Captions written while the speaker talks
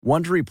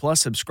Wondery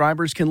Plus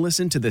subscribers can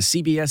listen to the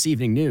CBS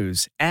Evening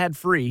News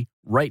ad-free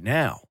right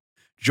now.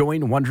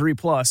 Join Wondery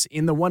Plus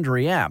in the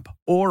Wondery app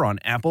or on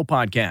Apple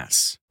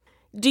Podcasts.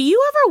 Do you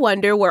ever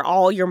wonder where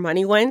all your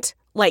money went?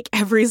 Like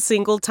every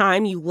single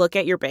time you look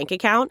at your bank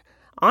account?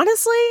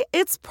 Honestly,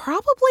 it's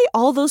probably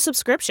all those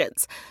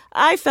subscriptions.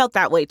 I felt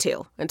that way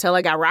too, until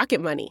I got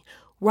Rocket Money.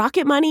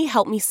 Rocket Money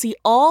helped me see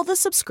all the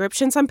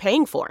subscriptions I'm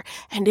paying for,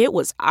 and it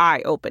was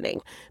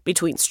eye-opening.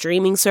 Between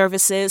streaming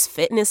services,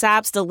 fitness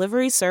apps,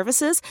 delivery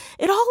services,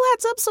 it all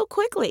adds up so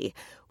quickly.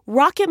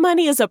 Rocket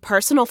Money is a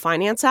personal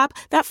finance app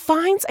that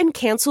finds and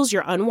cancels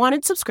your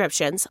unwanted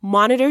subscriptions,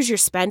 monitors your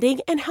spending,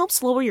 and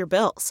helps lower your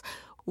bills.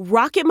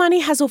 Rocket Money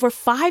has over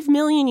 5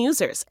 million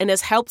users and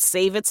has helped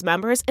save its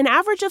members an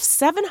average of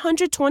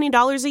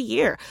 $720 a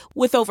year,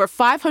 with over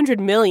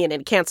 500 million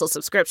in canceled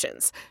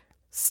subscriptions.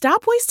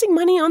 Stop wasting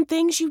money on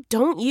things you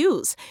don't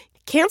use.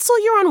 Cancel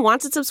your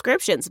unwanted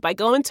subscriptions by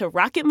going to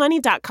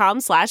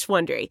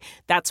rocketmoney.com/Wondery.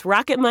 That's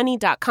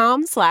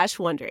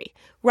rocketmoney.com/Wondery.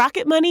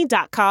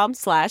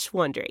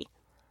 rocketmoney.com/Wondery.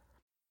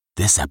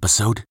 This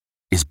episode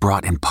is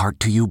brought in part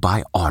to you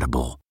by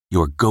Audible,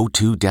 your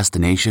go-to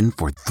destination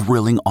for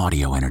thrilling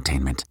audio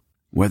entertainment.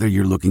 Whether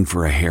you're looking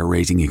for a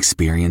hair-raising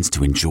experience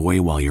to enjoy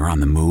while you're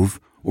on the move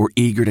or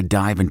eager to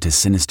dive into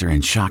sinister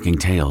and shocking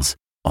tales,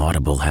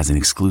 Audible has an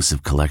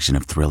exclusive collection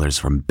of thrillers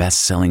from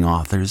best-selling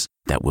authors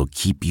that will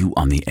keep you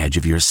on the edge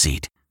of your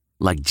seat.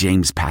 Like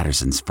James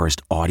Patterson's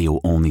first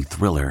audio-only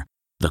thriller,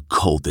 The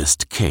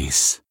Coldest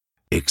Case.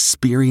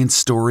 Experience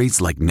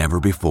stories like never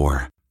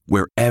before,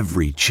 where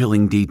every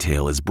chilling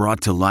detail is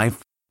brought to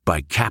life by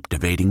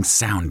captivating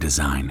sound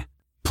design.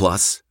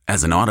 Plus,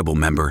 as an Audible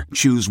member,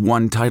 choose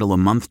one title a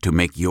month to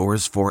make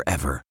yours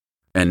forever.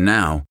 And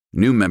now,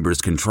 new members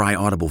can try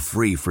Audible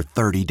free for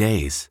 30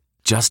 days.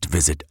 Just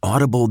visit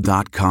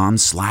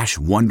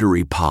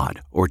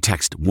audible.com/WonderyPod or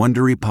text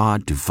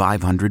WonderyPod to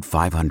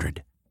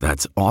 500-500.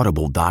 That's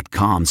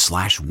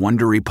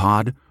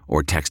audible.com/WonderyPod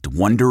or text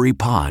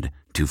WonderyPod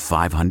to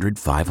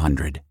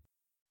 500-500.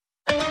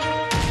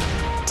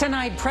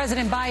 Tonight,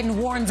 President Biden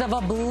warns of a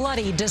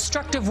bloody,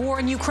 destructive war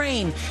in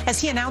Ukraine as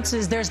he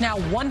announces there's now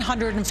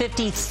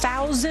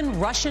 150,000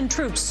 Russian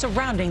troops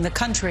surrounding the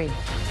country.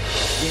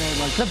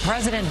 The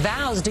president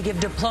vows to give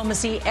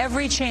diplomacy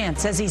every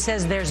chance as he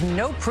says there's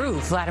no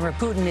proof Vladimir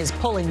Putin is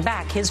pulling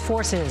back his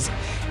forces.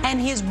 And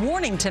he is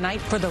warning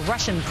tonight for the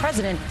Russian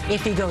president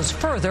if he goes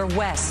further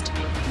west.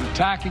 An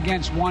attack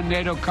against one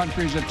NATO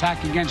country is an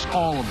attack against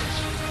all of us.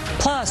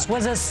 Plus,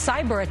 was a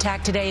cyber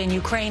attack today in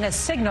Ukraine a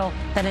signal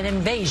that an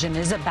invasion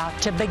is about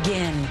to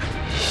begin?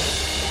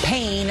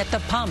 Pain at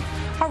the pump.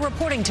 Our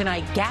reporting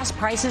tonight, gas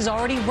prices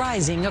already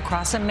rising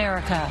across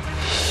America.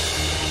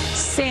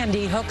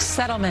 Sandy Hook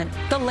settlement,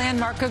 the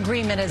landmark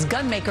agreement as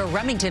gunmaker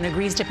Remington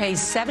agrees to pay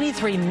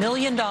 $73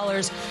 million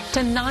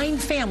to 9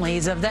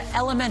 families of the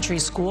elementary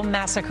school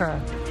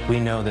massacre. We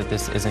know that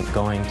this isn't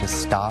going to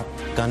stop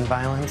gun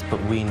violence,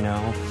 but we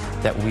know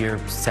that we're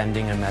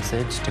sending a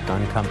message to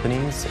gun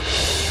companies.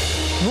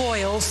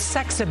 Royal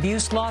sex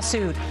abuse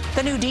lawsuit.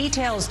 The new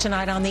details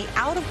tonight on the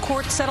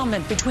out-of-court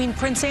settlement between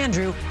Prince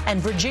Andrew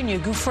and Virginia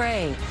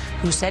Giuffre,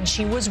 who said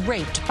she was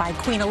raped by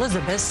Queen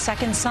Elizabeth's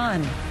second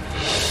son.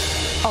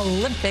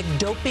 Olympic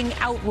doping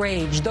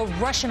outrage. The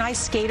Russian ice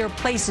skater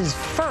places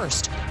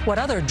first. What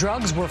other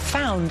drugs were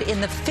found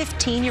in the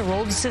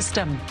 15-year-old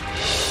system?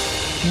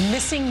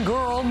 Missing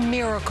girl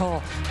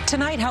miracle.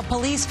 Tonight, how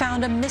police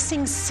found a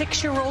missing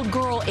 6-year-old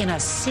girl in a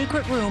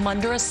secret room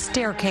under a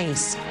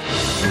staircase.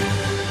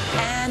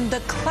 And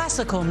the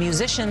classical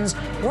musicians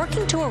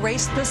working to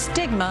erase the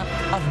stigma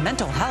of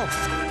mental health.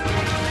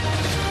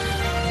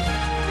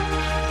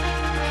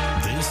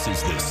 This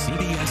is the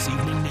CBS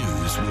Evening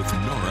News with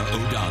Norah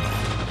O'Donnell,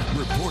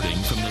 reporting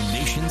from the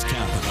nation's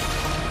capital.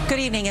 Good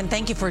evening, and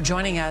thank you for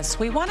joining us.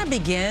 We want to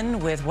begin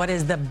with what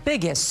is the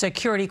biggest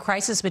security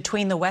crisis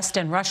between the West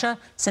and Russia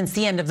since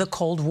the end of the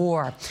Cold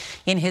War.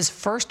 In his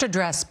first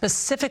address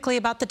specifically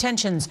about the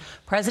tensions,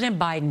 President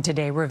Biden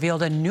today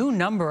revealed a new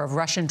number of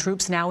Russian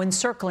troops now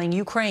encircling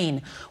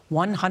Ukraine,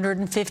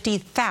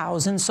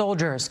 150,000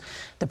 soldiers.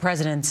 The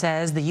president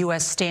says the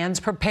U.S. stands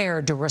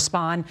prepared to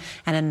respond,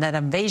 and that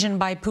invasion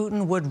by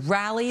Putin would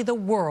rally the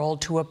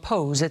world to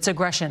oppose its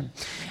aggression.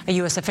 A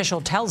U.S.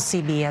 official tells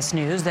CBS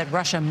News that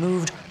Russia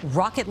moved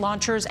rocket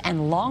launchers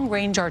and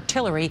long-range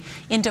artillery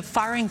into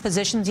firing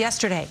positions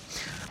yesterday.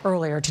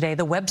 Earlier today,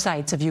 the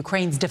websites of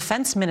Ukraine's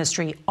defense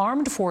ministry,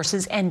 armed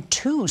forces, and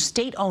 2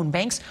 state-owned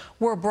banks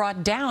were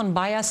brought down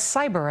by a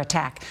cyber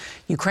attack.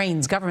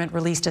 Ukraine's government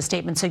released a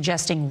statement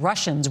suggesting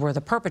Russians were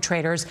the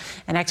perpetrators,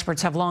 and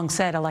experts have long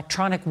said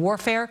electronic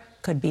warfare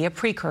could be a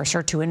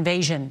precursor to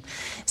invasion.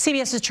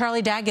 CBS's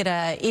Charlie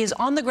D'Agata is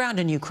on the ground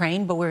in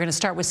Ukraine, but we're going to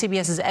start with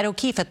CBS's Ed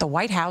O'Keefe at the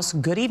White House.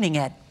 Good evening,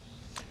 Ed.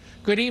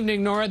 Good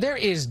evening, Nora. There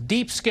is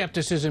deep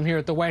skepticism here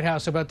at the White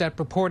House about that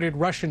purported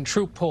Russian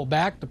troop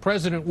pullback. The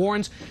president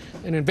warns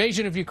an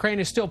invasion of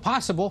Ukraine is still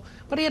possible,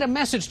 but he had a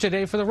message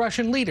today for the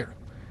Russian leader.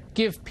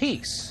 Give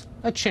peace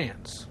a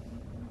chance.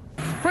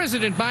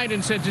 President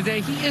Biden said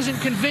today he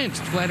isn't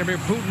convinced Vladimir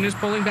Putin is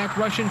pulling back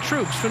Russian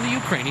troops from the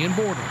Ukrainian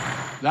border.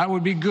 That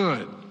would be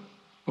good,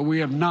 but we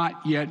have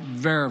not yet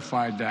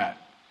verified that.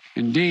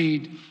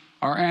 Indeed,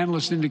 our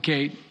analysts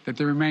indicate that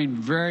they remain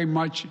very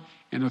much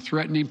in a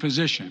threatening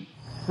position.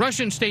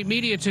 Russian state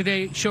media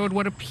today showed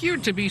what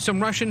appeared to be some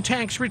Russian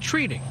tanks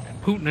retreating.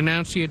 Putin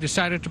announced he had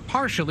decided to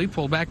partially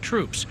pull back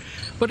troops.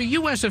 But a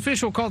U.S.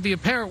 official called the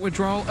apparent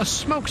withdrawal a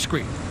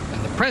smokescreen.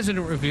 And the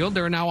president revealed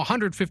there are now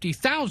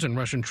 150,000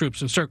 Russian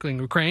troops encircling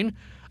Ukraine,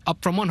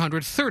 up from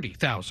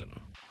 130,000.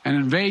 An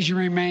invasion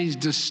remains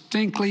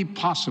distinctly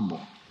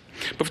possible.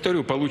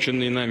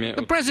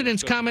 The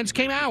president's comments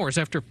came hours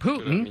after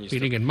Putin,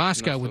 meeting in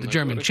Moscow with the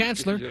German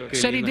chancellor,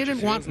 said he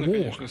didn't want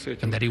war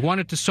and that he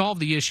wanted to solve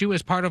the issue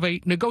as part of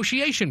a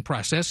negotiation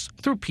process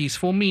through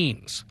peaceful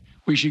means.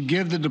 We should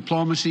give the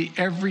diplomacy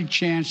every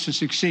chance to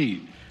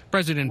succeed.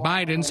 President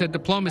Biden said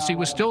diplomacy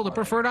was still the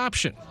preferred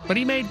option, but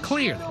he made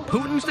clear that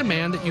Putin's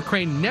demand that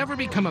Ukraine never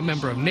become a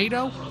member of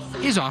NATO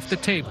is off the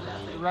table.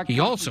 He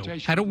also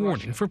had a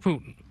warning for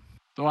Putin.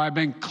 Though I've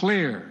been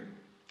clear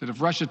that if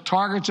Russia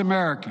targets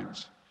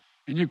Americans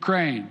in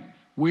Ukraine,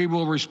 we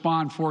will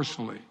respond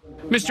forcefully.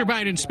 Mr.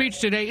 Biden's speech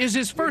today is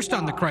his first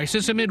on the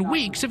crisis amid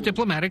weeks of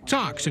diplomatic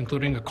talks,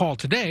 including a call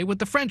today with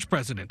the French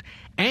president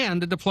and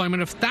the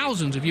deployment of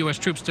thousands of U.S.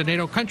 troops to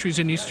NATO countries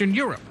in Eastern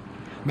Europe.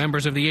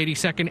 Members of the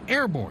 82nd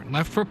Airborne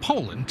left for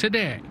Poland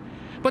today.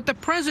 But the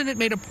president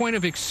made a point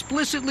of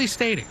explicitly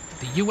stating that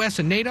the U.S.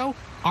 and NATO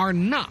are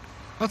not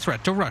a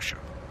threat to Russia.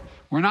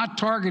 We're not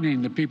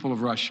targeting the people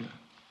of Russia.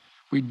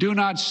 We do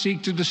not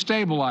seek to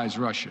destabilize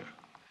Russia.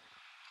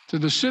 To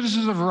the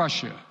citizens of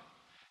Russia,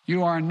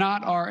 you are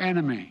not our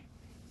enemy.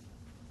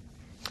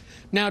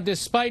 Now,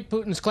 despite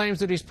Putin's claims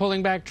that he's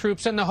pulling back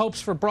troops and the hopes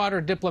for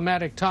broader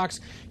diplomatic talks,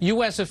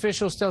 U.S.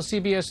 officials tell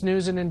CBS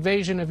News an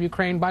invasion of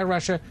Ukraine by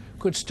Russia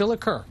could still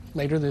occur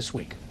later this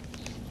week.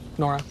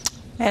 Nora?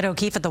 Ed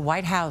O'Keefe at the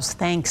White House.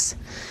 Thanks.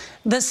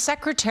 The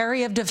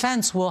Secretary of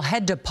Defense will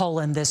head to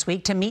Poland this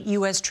week to meet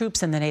U.S.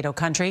 troops in the NATO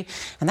country,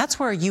 and that's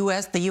where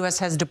the U.S.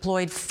 has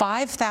deployed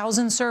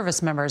 5,000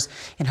 service members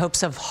in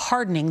hopes of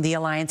hardening the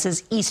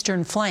alliance's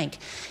eastern flank.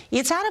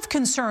 It's out of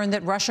concern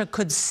that Russia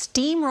could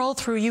steamroll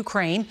through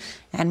Ukraine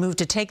and move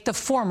to take the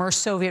former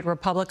Soviet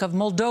Republic of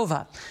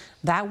Moldova.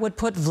 That would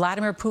put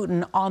Vladimir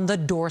Putin on the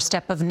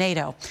doorstep of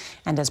NATO.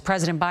 And as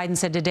President Biden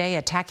said today,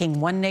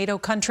 attacking one NATO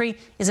country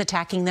is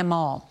attacking them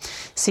all.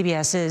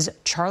 CBS's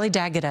Charlie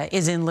D'Agata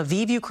is in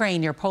Lviv,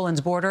 Ukraine, near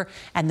Poland's border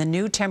and the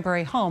new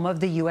temporary home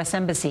of the U.S.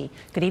 Embassy.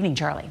 Good evening,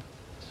 Charlie.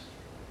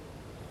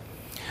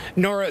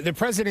 Nora, the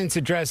president's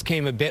address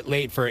came a bit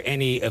late for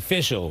any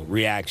official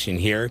reaction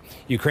here.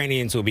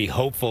 Ukrainians will be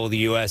hopeful the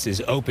U.S.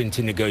 is open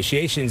to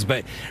negotiations,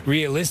 but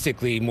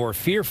realistically more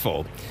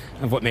fearful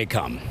of what may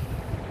come.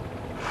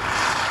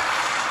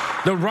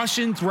 The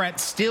Russian threat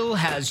still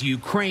has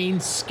Ukraine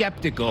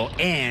skeptical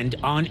and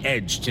on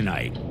edge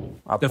tonight.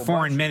 The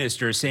foreign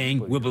minister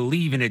saying we'll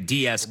believe in a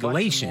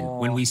de-escalation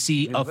when we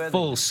see a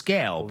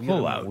full-scale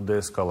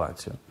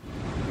pullout.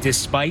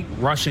 Despite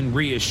Russian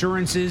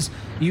reassurances,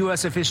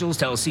 U.S. officials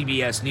tell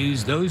CBS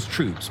News those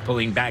troops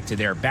pulling back to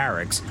their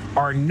barracks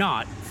are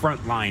not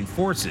frontline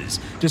forces,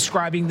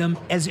 describing them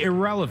as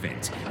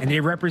irrelevant, and they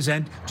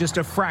represent just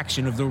a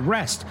fraction of the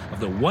rest of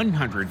the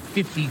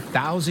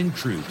 150,000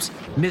 troops,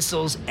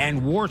 missiles,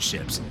 and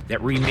warships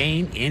that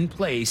remain in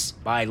place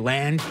by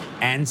land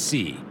and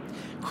sea.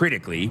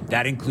 Critically,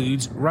 that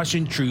includes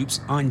Russian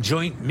troops on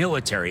joint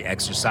military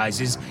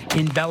exercises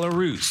in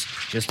Belarus,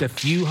 just a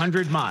few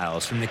hundred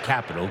miles from the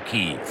capital,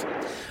 Kyiv.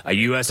 A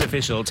U.S.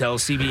 official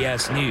tells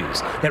CBS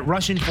News that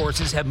Russian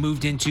forces have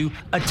moved into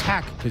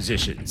attack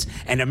positions,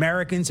 and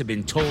Americans have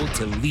been told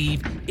to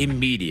leave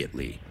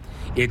immediately.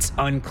 It's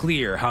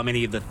unclear how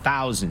many of the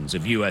thousands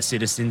of U.S.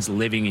 citizens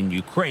living in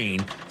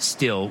Ukraine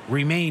still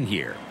remain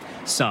here.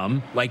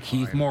 Some, like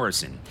Heath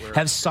Morrison,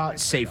 have sought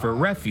safer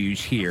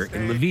refuge here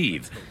in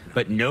Lviv,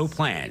 but no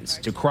plans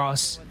to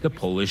cross the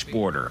Polish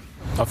border.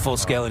 A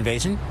full-scale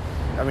invasion?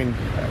 I mean,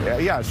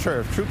 yeah,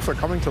 sure. If troops are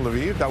coming to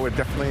Lviv, that would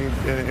definitely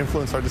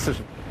influence our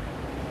decision.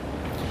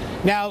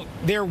 Now,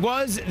 there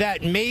was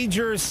that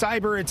major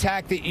cyber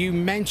attack that you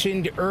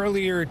mentioned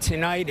earlier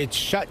tonight. It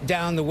shut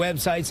down the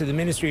websites of the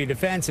Ministry of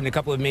Defense and a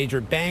couple of major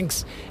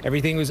banks.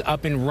 Everything was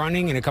up and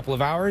running in a couple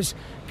of hours.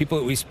 People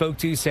that we spoke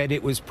to said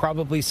it was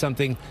probably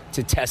something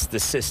to test the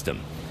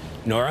system.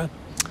 Nora?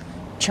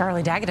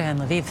 Charlie D'Agata in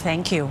Lviv,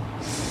 thank you.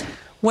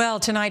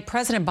 Well, tonight,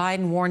 President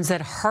Biden warns that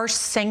harsh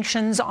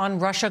sanctions on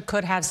Russia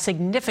could have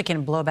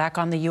significant blowback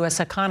on the U.S.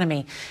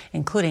 economy,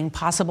 including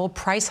possible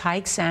price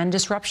hikes and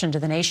disruption to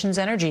the nation's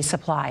energy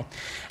supply.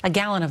 A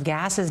gallon of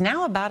gas is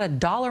now about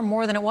 $1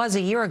 more than it was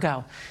a year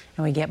ago.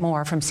 And we get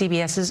more from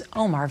CBS's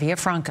Omar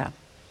Villafranca.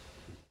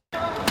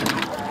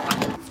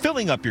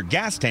 Filling up your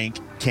gas tank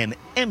can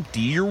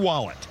empty your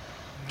wallet.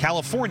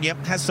 California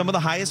has some of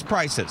the highest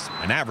prices,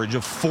 an average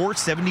of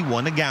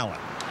 $4.71 a gallon.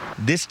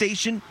 This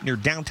station near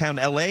downtown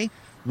L.A.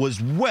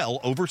 was well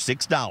over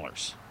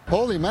 $6.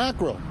 Holy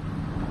mackerel.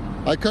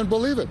 I couldn't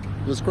believe it.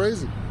 It was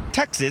crazy.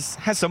 Texas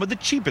has some of the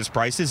cheapest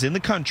prices in the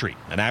country,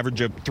 an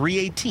average of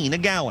 $3.18 a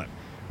gallon.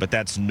 But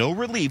that's no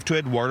relief to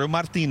Eduardo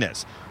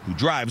Martinez, who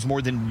drives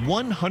more than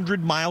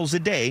 100 miles a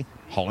day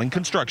hauling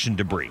construction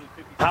debris.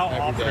 How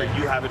often are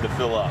you having to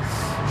fill up?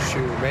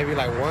 Shoot, maybe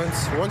like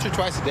once or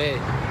twice a day.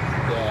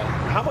 Yeah.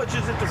 How much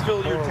is it to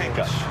fill your tank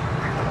up?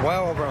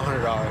 Well over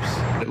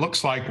 $100. It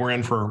looks like we're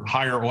in for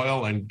higher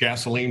oil and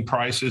gasoline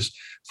prices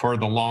for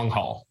the long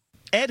haul.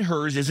 Ed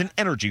Hers is an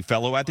energy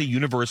fellow at the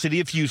University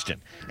of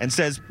Houston and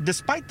says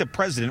despite the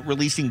president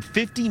releasing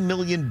 50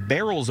 million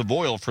barrels of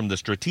oil from the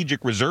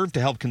strategic reserve to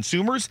help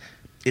consumers,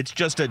 it's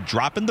just a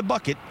drop in the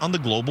bucket on the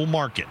global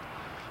market.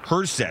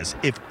 Hers says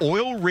if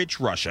oil-rich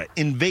Russia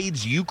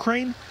invades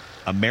Ukraine,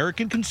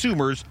 American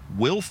consumers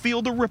will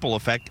feel the ripple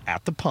effect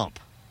at the pump.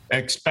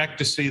 Expect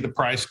to see the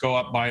price go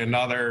up by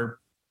another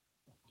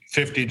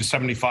 50 to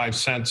 75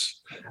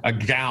 cents a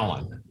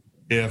gallon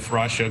if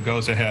Russia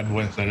goes ahead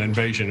with an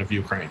invasion of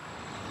Ukraine.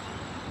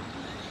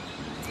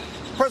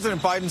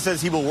 President Biden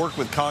says he will work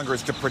with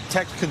Congress to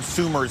protect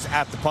consumers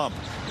at the pump.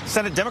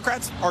 Senate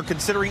Democrats are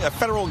considering a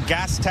federal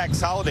gas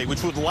tax holiday,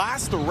 which would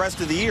last the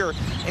rest of the year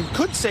and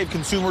could save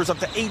consumers up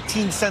to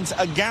 18 cents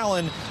a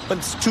gallon, but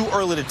it's too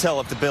early to tell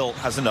if the bill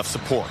has enough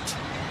support.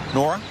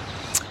 Nora?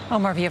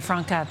 Omar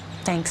Villafranca,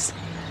 thanks.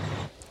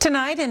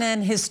 Tonight, in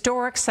an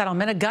historic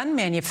settlement, a gun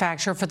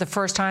manufacturer for the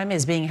first time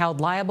is being held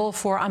liable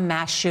for a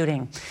mass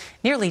shooting.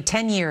 Nearly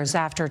 10 years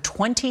after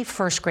 20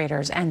 first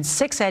graders and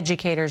 6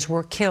 educators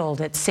were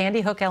killed at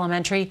Sandy Hook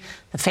Elementary,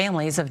 the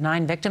families of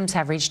 9 victims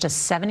have reached a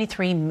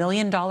 $73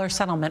 million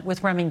settlement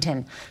with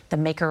Remington, the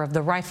maker of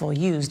the rifle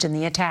used in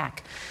the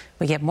attack.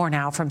 We get more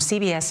now from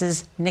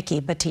CBS's Nikki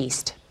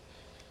Battiste.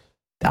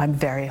 I'm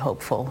very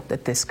hopeful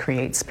that this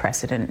creates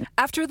precedent.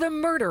 After the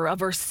murder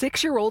of her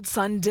 6-year-old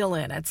son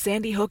Dylan at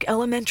Sandy Hook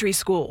Elementary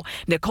School,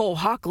 Nicole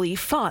Hockley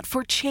fought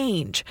for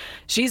change.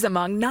 She's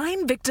among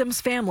 9 victims'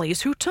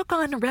 families who took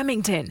on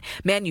Remington,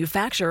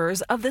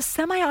 manufacturers of the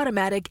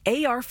semi-automatic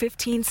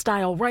AR-15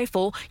 style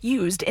rifle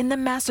used in the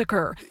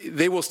massacre.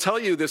 They will tell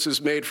you this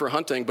is made for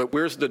hunting, but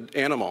where's the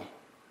animal?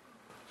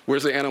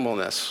 Where's the animal in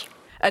this?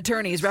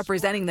 Attorneys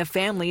representing the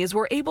families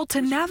were able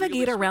to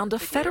navigate around a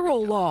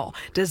federal law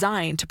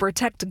designed to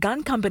protect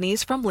gun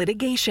companies from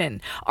litigation,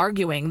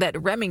 arguing that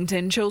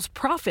Remington chose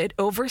profit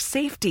over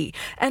safety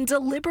and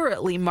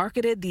deliberately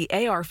marketed the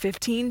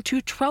AR-15 to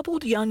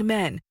troubled young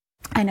men.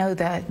 I know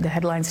that the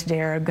headlines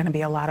today are going to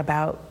be a lot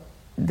about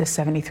the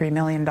 $73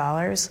 million.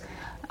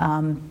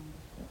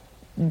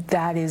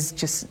 That is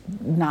just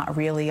not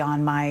really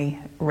on my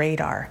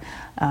radar.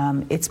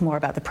 It's more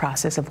about the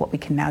process of what we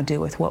can now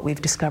do with what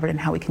we've discovered and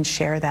how we can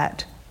share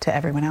that to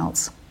everyone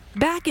else.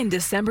 Back in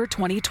December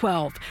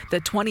 2012,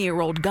 the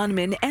 20-year-old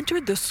gunman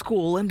entered the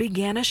school and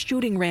began a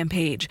shooting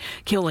rampage,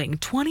 killing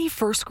 20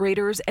 first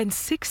graders and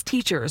 6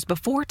 teachers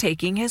before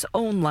taking his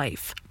own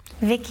life.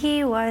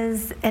 Vicky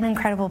was an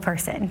incredible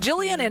person.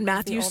 Jillian and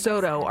Matthew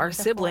Soto are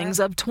siblings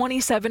of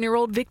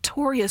 27-year-old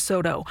Victoria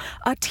Soto,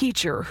 a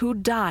teacher who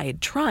died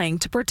trying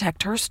to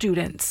protect her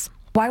students.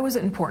 Why was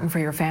it important for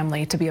your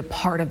family to be a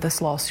part of this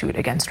lawsuit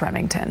against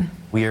Remington?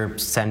 We are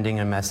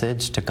sending a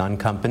message to gun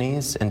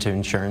companies and to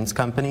insurance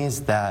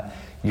companies that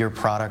your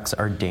products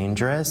are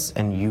dangerous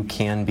and you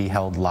can be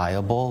held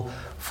liable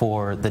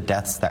for the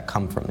deaths that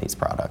come from these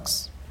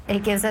products.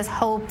 It gives us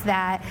hope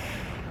that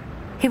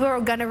people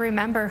are going to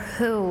remember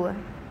who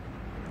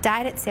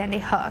died at Sandy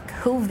Hook,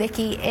 who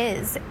Vicky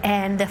is,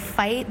 and the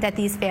fight that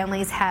these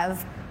families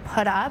have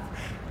put up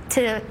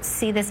to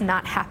see this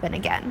not happen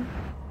again.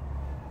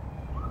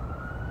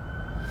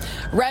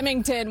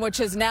 Remington, which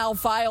has now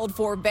filed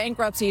for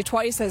bankruptcy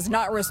twice, has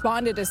not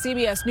responded to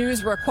CBS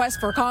News' request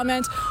for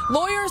comment.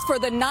 Lawyers for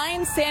the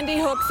 9 Sandy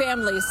Hook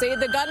families say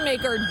the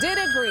gunmaker did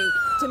agree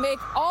to make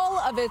all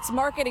of its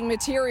marketing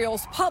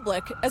materials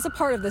public as a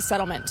part of the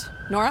settlement.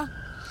 Nora?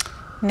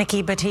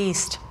 Nikki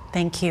Battiste,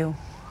 thank you.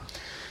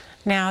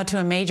 Now to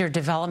a major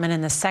development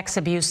in the sex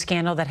abuse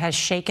scandal that has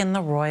shaken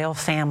the royal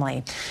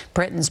family.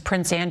 Britain's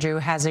Prince Andrew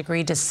has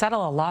agreed to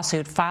settle a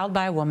lawsuit filed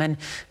by a woman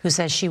who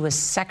says she was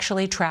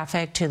sexually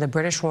trafficked to the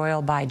British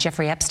royal by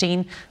Jeffrey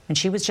Epstein when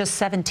she was just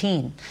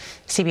 17.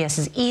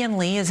 CBS's Ian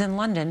Lee is in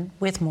London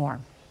with more.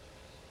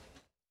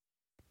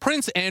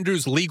 Prince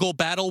Andrew's legal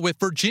battle with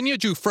Virginia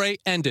Giuffre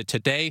ended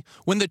today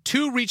when the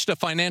two reached a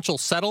financial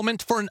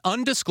settlement for an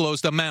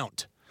undisclosed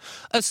amount.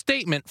 A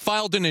statement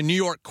filed in a New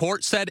York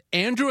court said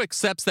Andrew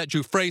accepts that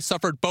Giuffre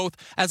suffered both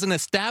as an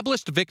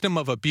established victim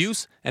of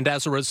abuse and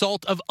as a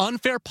result of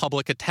unfair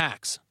public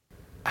attacks.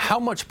 How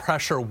much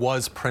pressure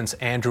was Prince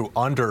Andrew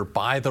under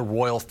by the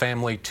royal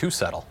family to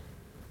settle?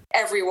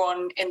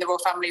 Everyone in the royal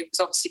family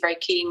was obviously very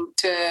keen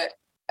to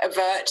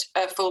avert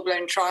a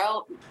full-blown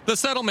trial. The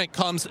settlement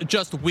comes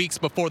just weeks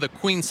before the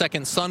Queen's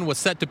second son was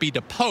set to be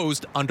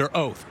deposed under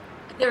oath.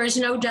 There is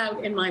no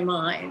doubt in my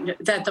mind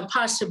that the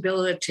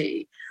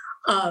possibility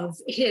of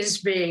his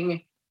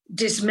being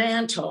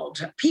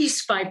dismantled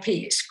piece by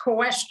piece,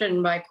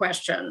 question by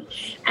question,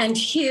 and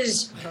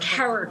his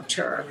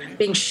character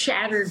being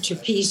shattered to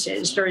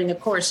pieces during the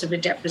course of a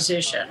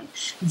deposition.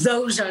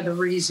 Those are the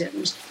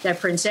reasons that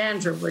Prince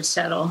Andrew would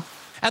settle.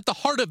 At the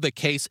heart of the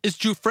case is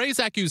Giuffre's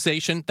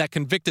accusation that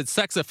convicted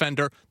sex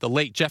offender, the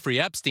late Jeffrey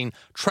Epstein,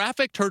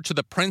 trafficked her to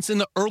the prince in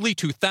the early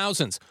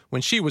 2000s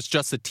when she was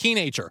just a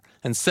teenager,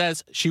 and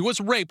says she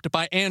was raped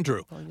by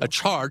Andrew, a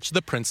charge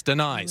the prince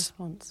denies.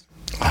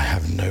 I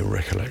have no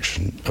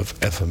recollection of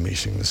ever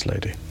meeting this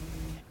lady.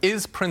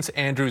 Is Prince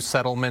Andrew's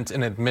settlement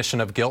an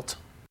admission of guilt?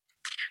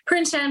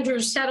 Prince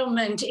Andrew's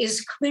settlement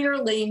is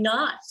clearly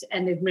not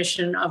an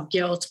admission of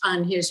guilt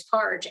on his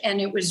part, and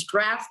it was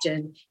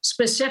drafted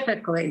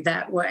specifically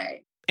that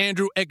way.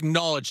 Andrew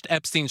acknowledged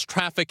Epstein's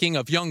trafficking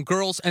of young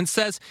girls and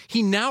says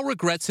he now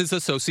regrets his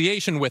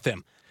association with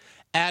him,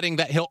 adding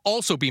that he'll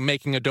also be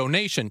making a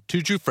donation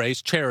to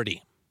Giuffre's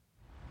charity.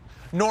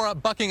 Nora,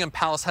 Buckingham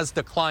Palace has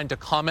declined to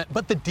comment,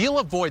 but the deal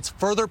avoids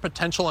further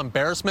potential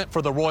embarrassment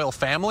for the royal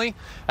family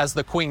as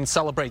the Queen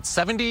celebrates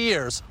 70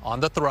 years on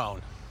the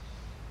throne.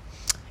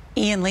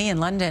 Ian Lee in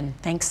London.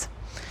 Thanks.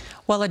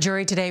 Well, a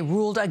jury today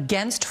ruled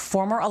against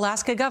former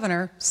Alaska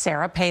Governor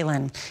Sarah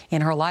Palin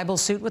in her libel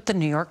suit with the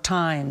New York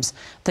Times.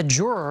 The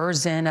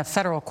jurors in a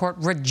federal court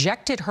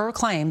rejected her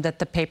claim that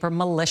the paper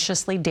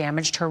maliciously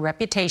damaged her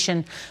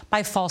reputation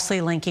by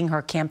falsely linking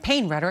her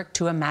campaign rhetoric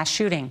to a mass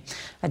shooting.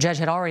 A judge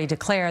had already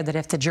declared that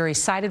if the jury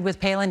sided with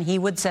Palin, he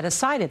would set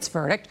aside its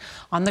verdict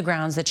on the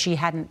grounds that she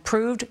hadn't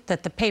proved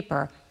that the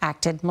paper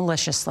acted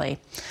maliciously.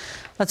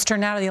 Let's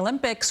turn now to the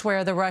Olympics,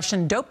 where the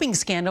Russian doping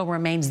scandal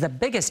remains the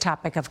biggest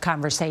topic of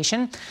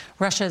conversation.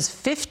 Russia's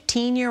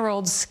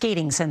 15-year-old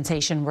skating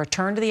sensation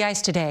returned to the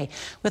ice today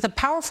with a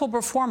powerful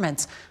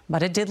performance,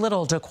 but it did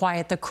little to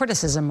quiet the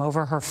criticism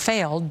over her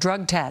failed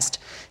drug test.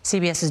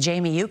 CBS's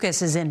Jamie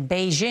Yuccas is in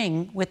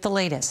Beijing with the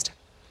latest.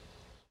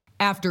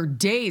 After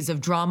days of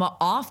drama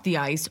off the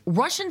ice,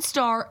 Russian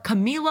star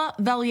Kamila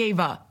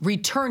Valieva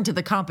returned to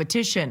the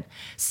competition,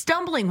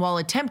 stumbling while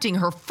attempting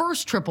her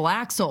first triple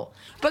axel,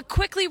 but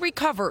quickly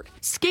recovered,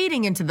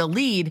 skating into the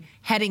lead,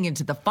 heading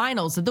into the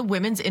finals of the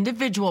women's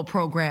individual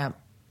program.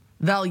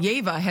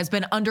 Valieva has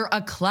been under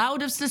a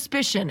cloud of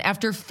suspicion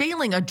after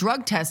failing a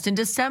drug test in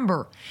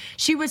December.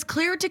 She was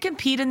cleared to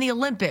compete in the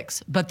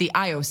Olympics, but the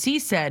IOC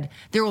said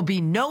there will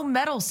be no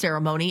medal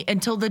ceremony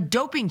until the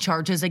doping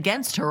charges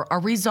against her are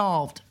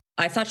resolved.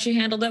 I thought she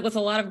handled it with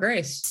a lot of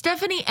grace.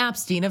 Stephanie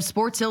Apstein of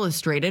Sports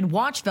Illustrated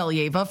watched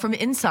Valieva from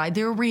inside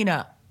the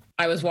arena.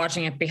 I was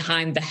watching it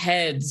behind the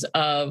heads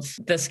of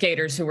the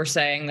skaters who were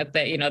saying that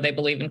they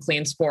believe in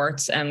clean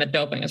sports and that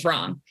doping is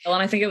wrong. And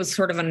I think it was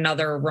sort of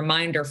another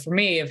reminder for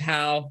me of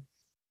how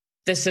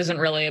this isn't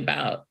really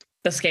about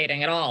the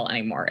skating at all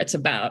anymore. It's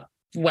about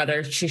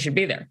whether she should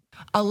be there.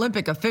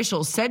 Olympic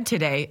officials said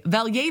today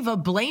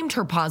Valieva blamed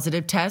her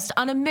positive test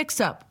on a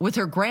mix-up with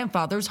her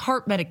grandfather's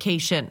heart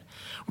medication.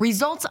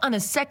 Results on a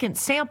second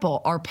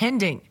sample are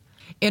pending.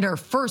 In her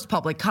first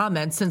public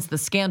comment since the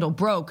scandal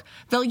broke,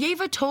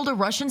 Valieva told a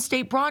Russian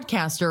state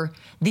broadcaster,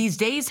 "These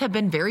days have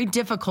been very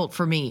difficult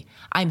for me.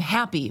 I'm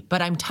happy,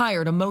 but I'm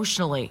tired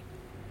emotionally."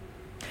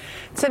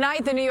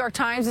 Tonight, the New York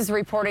Times is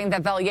reporting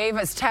that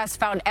Valieva's test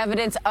found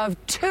evidence of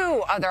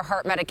 2 other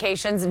heart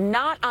medications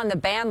not on the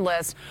banned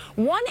list.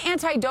 One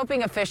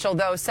anti-doping official,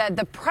 though, said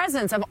the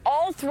presence of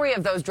all 3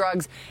 of those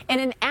drugs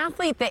in an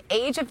athlete the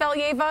age of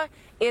Valieva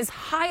is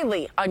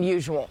highly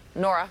unusual.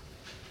 Nora?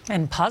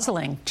 And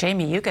puzzling.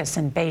 Jamie Yuccas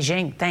in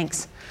Beijing.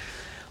 Thanks.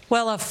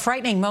 Well, a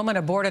frightening moment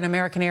aboard an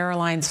American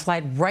Airlines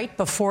flight right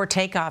before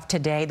takeoff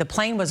today. The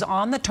plane was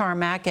on the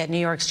tarmac at New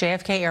York's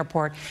JFK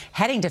Airport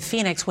heading to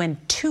Phoenix when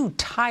 2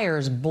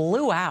 tires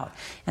blew out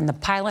and the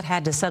pilot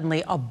had to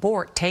suddenly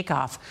abort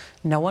takeoff.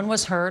 No one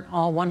was hurt.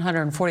 All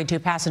 142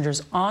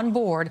 passengers on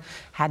board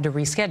had to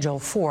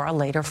reschedule for a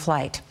later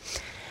flight.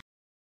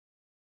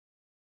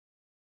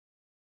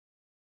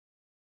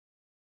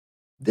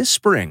 This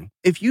spring,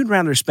 if you'd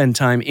rather spend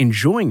time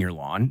enjoying your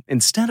lawn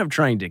instead of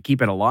trying to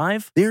keep it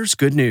alive, there's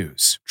good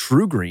news.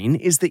 TruGreen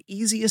is the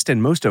easiest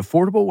and most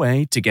affordable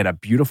way to get a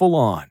beautiful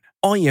lawn.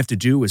 All you have to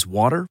do is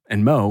water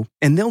and mow,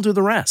 and they'll do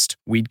the rest.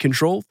 Weed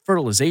control,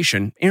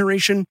 fertilization,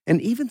 aeration,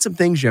 and even some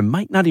things you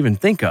might not even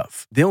think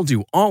of. They'll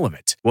do all of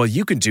it, while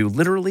you can do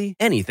literally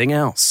anything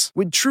else.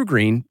 With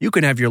TruGreen, you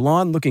can have your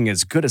lawn looking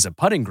as good as a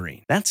putting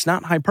green. That's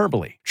not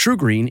hyperbole.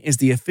 TruGreen is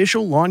the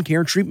official lawn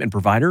care treatment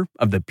provider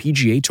of the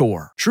PGA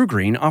Tour.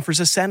 TruGreen offers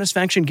a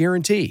satisfaction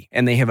guarantee,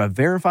 and they have a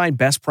verified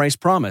best price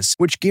promise,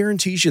 which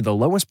guarantees you the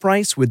lowest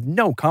price with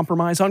no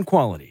compromise on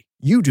quality.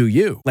 You do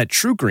you. Let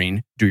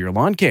TruGreen do your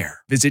lawn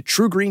care. Visit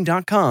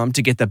TruGreen.com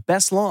to get the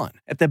best lawn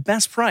at the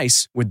best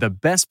price with the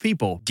best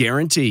people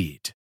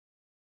guaranteed.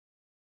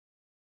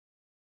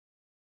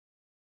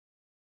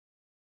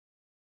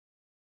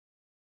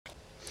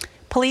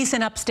 Police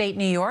in upstate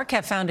New York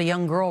have found a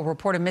young girl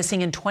reported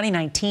missing in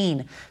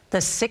 2019. The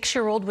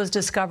 6-year-old was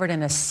discovered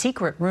in a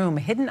secret room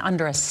hidden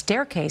under a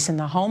staircase in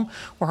the home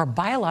where her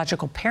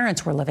biological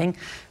parents were living.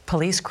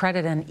 Police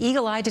credit an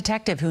eagle-eyed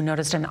detective who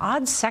noticed an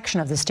odd section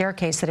of the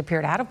staircase that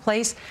appeared out of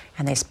place,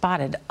 and they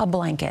spotted a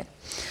blanket.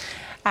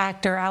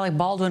 Actor Alec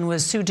Baldwin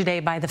was sued today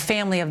by the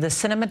family of the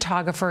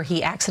cinematographer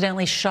he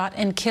accidentally shot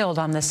and killed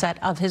on the set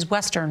of his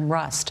Western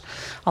Rust.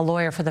 A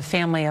lawyer for the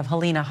family of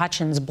Helena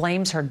Hutchins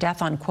blames her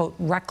death on, quote,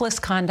 reckless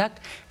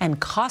conduct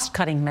and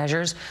cost-cutting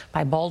measures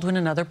by Baldwin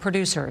and other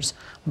producers.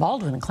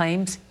 Baldwin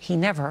claims he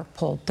never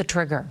pulled the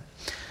trigger.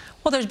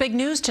 Well, there's big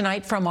news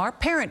tonight from our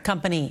parent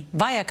company.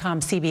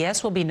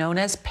 Viacom-CBS will be known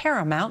as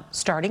Paramount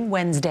starting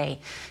Wednesday.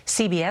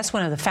 CBS,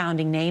 one of the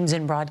founding names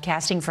in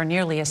broadcasting for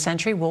nearly a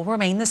century, will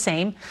remain the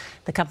same.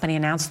 The company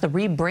announced the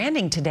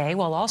rebranding today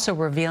while also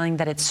revealing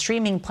that its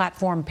streaming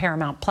platform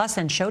Paramount Plus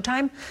and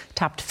Showtime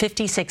topped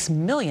 56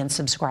 million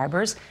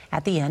subscribers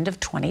at the end of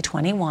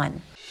 2021.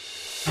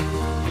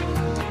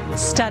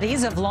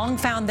 Studies have long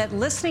found that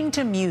listening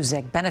to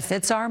music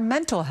benefits our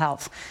mental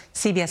health.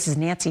 CBS's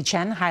Nancy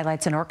Chen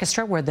highlights an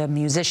orchestra where the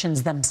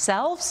musicians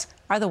themselves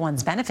are the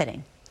ones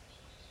benefiting.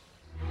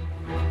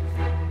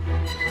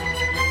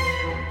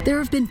 There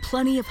have been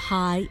plenty of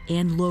high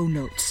and low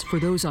notes for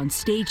those on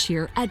stage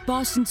here at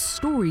Boston's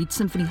storied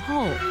Symphony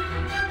Hall.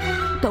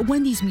 But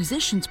when these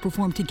musicians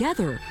perform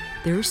together,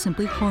 there's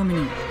simply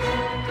harmony.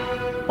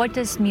 What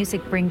does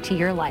music bring to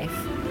your life?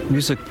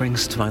 Music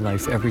brings to my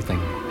life everything.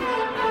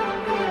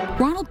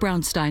 Ronald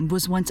Brownstein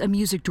was once a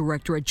music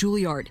director at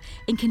Juilliard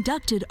and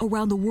conducted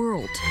around the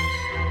world.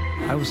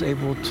 I was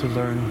able to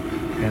learn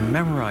and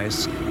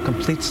memorize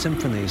complete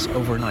symphonies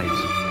overnight.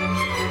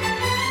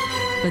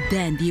 But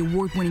then the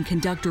award-winning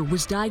conductor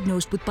was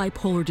diagnosed with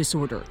bipolar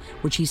disorder,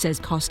 which he says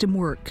cost him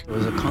work. It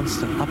was a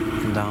constant up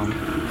and down.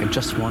 I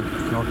just want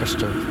an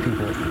orchestra of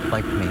people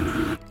like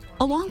me.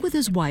 Along with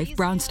his wife,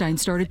 Brownstein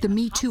started the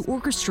Me Too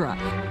Orchestra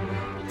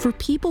for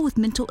people with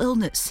mental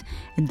illness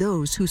and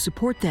those who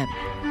support them.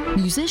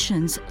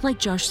 Musicians like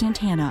Josh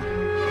Santana.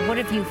 What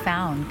have you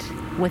found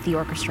with the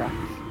orchestra?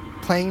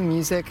 Playing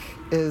music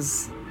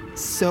is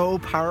so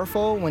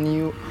powerful when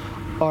you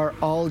are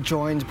all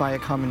joined by a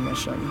common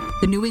mission.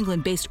 The New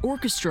England-based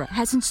orchestra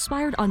has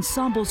inspired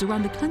ensembles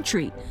around the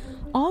country,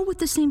 all with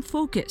the same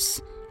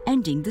focus,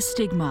 ending the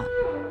stigma.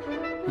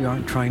 We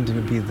aren't trying to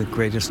be the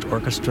greatest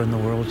orchestra in the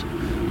world.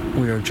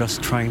 We are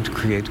just trying to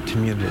create a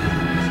community.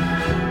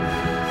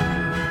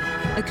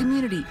 A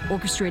community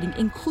orchestrating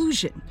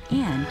inclusion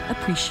and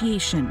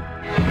appreciation.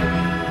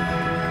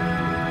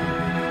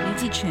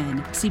 Nancy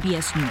Chen,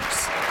 CBS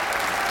News.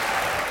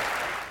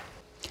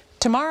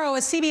 Tomorrow, a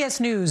CBS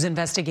News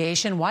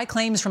investigation. Why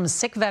claims from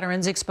sick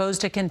veterans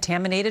exposed to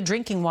contaminated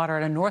drinking water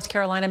at a North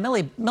Carolina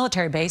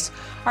military base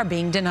are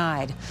being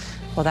denied.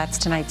 Well, that's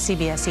tonight's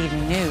CBS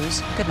Evening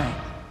News. Good night.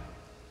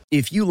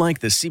 If you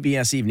like the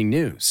CBS Evening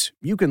News,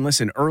 you can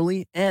listen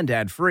early and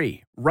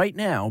ad-free right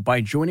now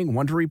by joining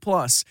Wondery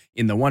Plus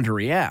in the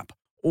Wondery app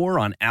or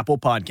on Apple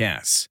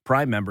Podcasts.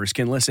 Prime members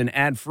can listen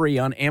ad-free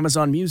on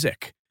Amazon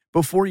Music.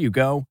 Before you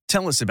go,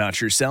 tell us about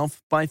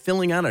yourself by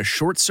filling out a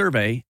short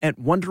survey at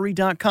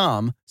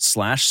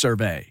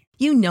Wondery.com/survey.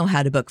 You know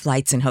how to book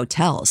flights and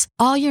hotels.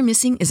 All you're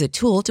missing is a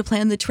tool to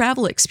plan the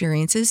travel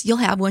experiences you'll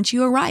have once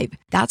you arrive.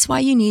 That's why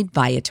you need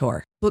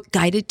Viator. Book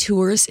guided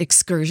tours,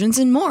 excursions,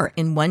 and more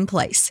in one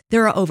place.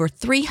 There are over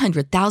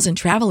 300,000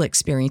 travel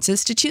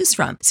experiences to choose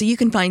from, so you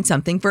can find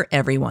something for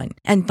everyone.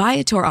 And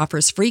Viator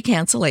offers free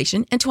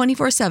cancellation and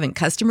 24/7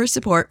 customer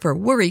support for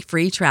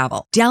worry-free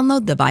travel.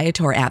 Download the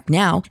Viator app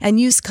now and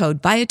use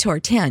code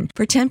Viator10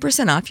 for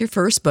 10% off your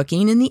first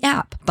booking in the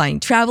app.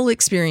 Find travel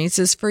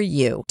experiences for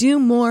you. Do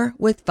more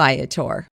with Viator.